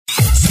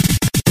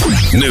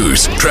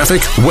news,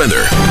 traffic,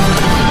 weather.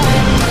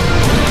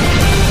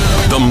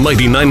 The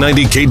Mighty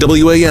 990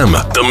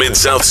 KWAM, the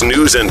Mid-South's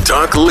news and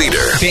talk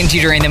leader. Ben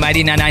Dieter in the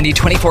Mighty 990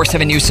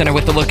 24/7 News Center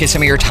with a look at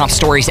some of your top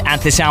stories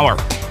at this hour.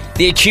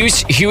 The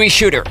accused Huey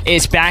shooter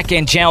is back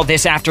in jail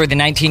this after the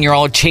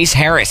 19-year-old Chase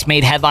Harris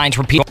made headlines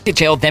repeatedly to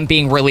jail, then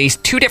being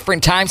released 2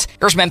 different times.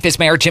 Here's Memphis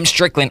Mayor Jim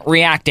Strickland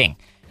reacting.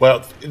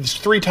 Well, it's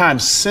 3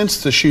 times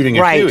since the shooting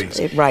at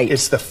Huey's. Right.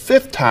 It's the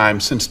 5th time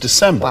since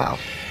December. Wow.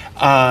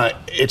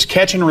 It's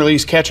catch and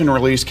release,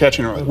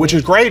 which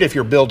is great if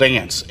you're Bill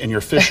Dance and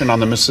you're fishing on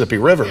the Mississippi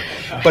River.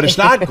 But it's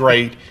not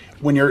great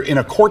when you're in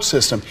a court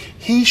system.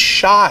 He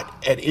shot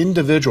at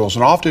individuals,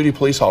 an off-duty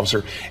police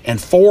officer, and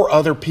 4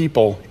 other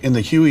people in the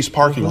Huey's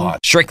parking lot.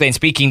 Strickland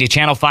speaking to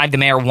Channel 5, the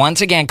mayor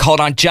once again called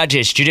on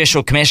judges,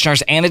 judicial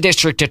commissioners, and a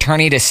district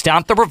attorney to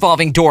stop the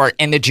revolving door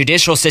in the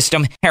judicial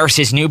system.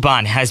 Harris's new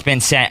bond has been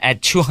set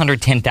at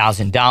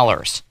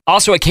 $210,000.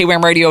 Also at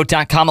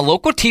KWAMradio.com, a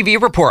local TV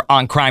report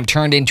on crime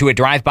turned into a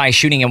drive-by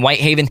shooting in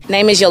Whitehaven.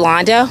 Name is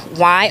Yolanda,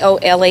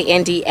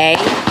 Yolanda.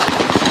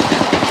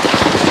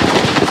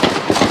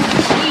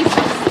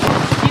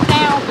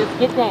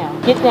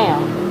 Get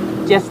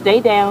down. Just stay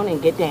down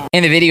and get down.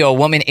 In the video, a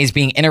woman is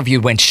being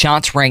interviewed when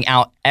shots rang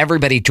out.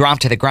 Everybody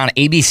dropped to the ground.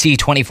 ABC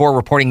 24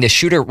 reporting the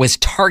shooter was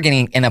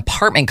targeting an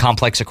apartment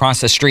complex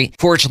across the street.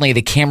 Fortunately,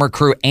 the camera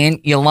crew and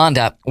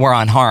Yolanda were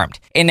unharmed.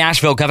 In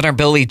Nashville, Governor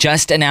Bill Lee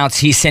just announced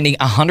he's sending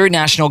 100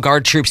 National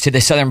Guard troops to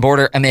the southern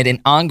border amid an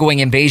ongoing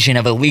invasion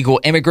of illegal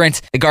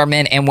immigrants. The Guard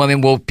men and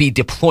women will be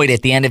deployed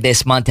at the end of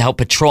this month to help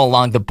patrol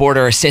along the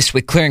border, assist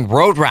with clearing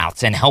road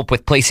routes, and help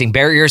with placing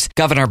barriers.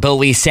 Governor Bill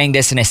Lee saying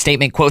this in a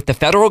statement, quote, "The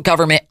federal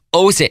government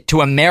owes it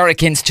to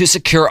Americans to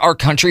secure our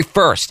country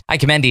first. I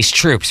commend these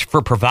troops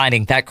for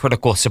providing that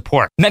critical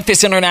support."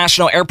 Memphis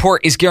International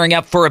Airport is gearing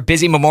up for a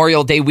busy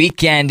Memorial Day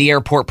weekend. The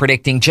airport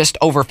predicting just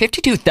over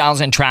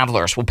 52,000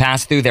 travelers will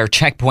pass through their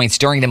checkpoints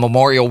during the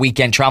Memorial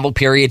weekend travel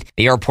period.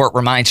 The airport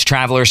reminds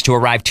travelers to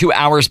arrive 2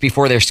 hours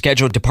before their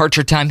scheduled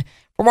departure time.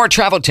 For more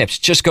travel tips,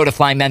 just go to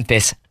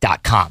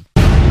flymemphis.com.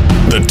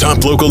 The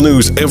top local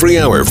news every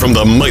hour from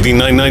the Mighty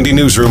 990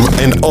 newsroom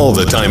and all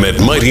the time at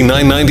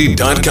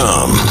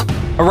mighty990.com.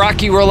 A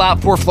rocky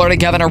rollout for Florida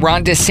Governor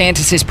Ron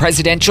DeSantis'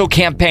 presidential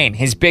campaign.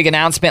 His big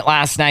announcement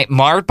last night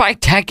marred by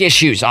tech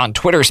issues on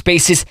Twitter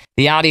Spaces.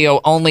 The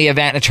audio-only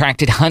event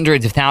attracted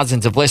hundreds of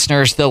thousands of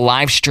listeners. The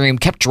live stream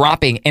kept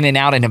dropping in and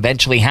out and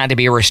eventually had to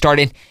be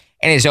restarted.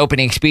 In his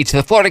opening speech,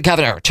 the Florida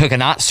governor took a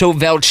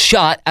not-so-veiled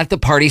shot at the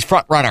party's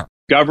frontrunner.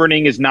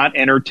 Governing is not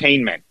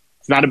entertainment.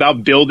 It's not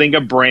about building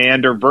a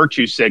brand or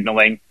virtue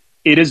signaling.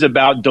 It is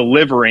about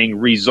delivering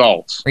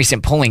results.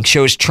 Recent polling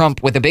shows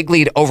Trump with a big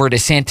lead over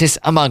DeSantis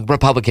among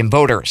Republican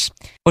voters.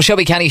 Well,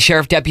 Shelby County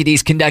Sheriff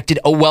deputies conducted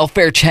a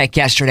welfare check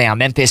yesterday on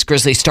Memphis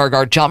Grizzlies star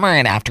guard John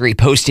Moran after he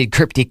posted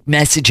cryptic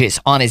messages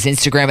on his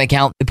Instagram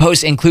account. The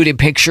post included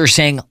pictures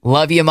saying,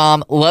 "Love you,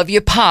 Mom, love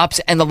you, Pops,"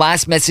 and the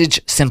last message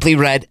simply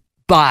read,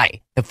 "Bye."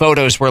 The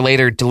photos were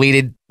later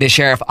deleted. The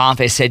sheriff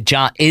office said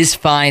John is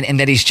fine and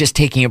that he's just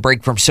taking a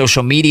break from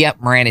social media.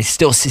 Moran is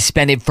still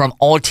suspended from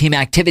all team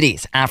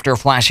activities after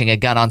flashing a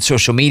gun on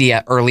social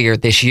media earlier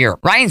this year.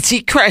 Ryan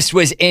Seacrest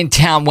was in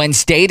town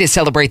Wednesday to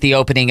celebrate the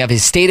opening of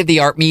his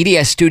state-of-the-art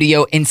media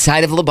studio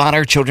inside of Le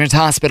Bonheur Children's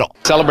Hospital.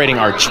 Celebrating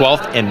our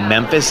 12th in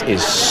Memphis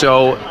is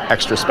so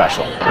extra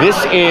special. This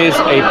is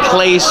a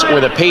place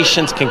where the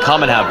patients can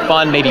come and have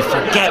fun, maybe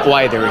forget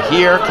why they're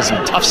here because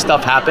some tough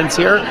stuff happens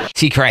here.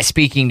 Seacrest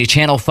speaking to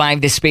Channel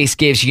 5, this space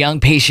gives young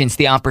patients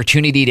the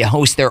opportunity to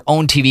host their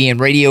own TV and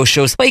radio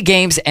shows, play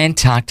games, and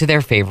talk to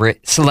their favorite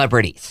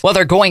celebrities. Well,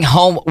 they're going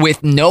home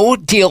with no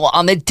deal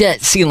on the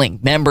debt ceiling.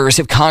 Members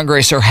of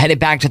Congress are headed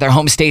back to their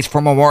home states for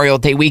Memorial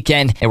Day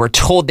weekend. They were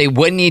told they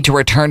would need to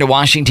return to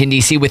Washington,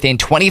 D.C. within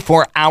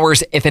 24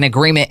 hours if an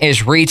agreement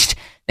is reached.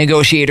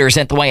 Negotiators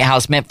at the White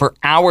House met for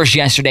hours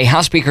yesterday.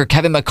 House Speaker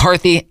Kevin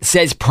McCarthy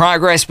says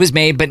progress was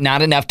made, but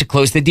not enough to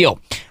close the deal.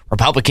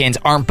 Republicans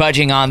aren't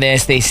budging on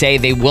this. They say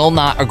they will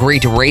not agree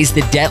to raise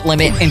the debt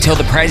limit until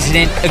the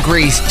president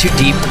agrees to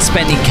deep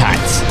spending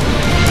cuts.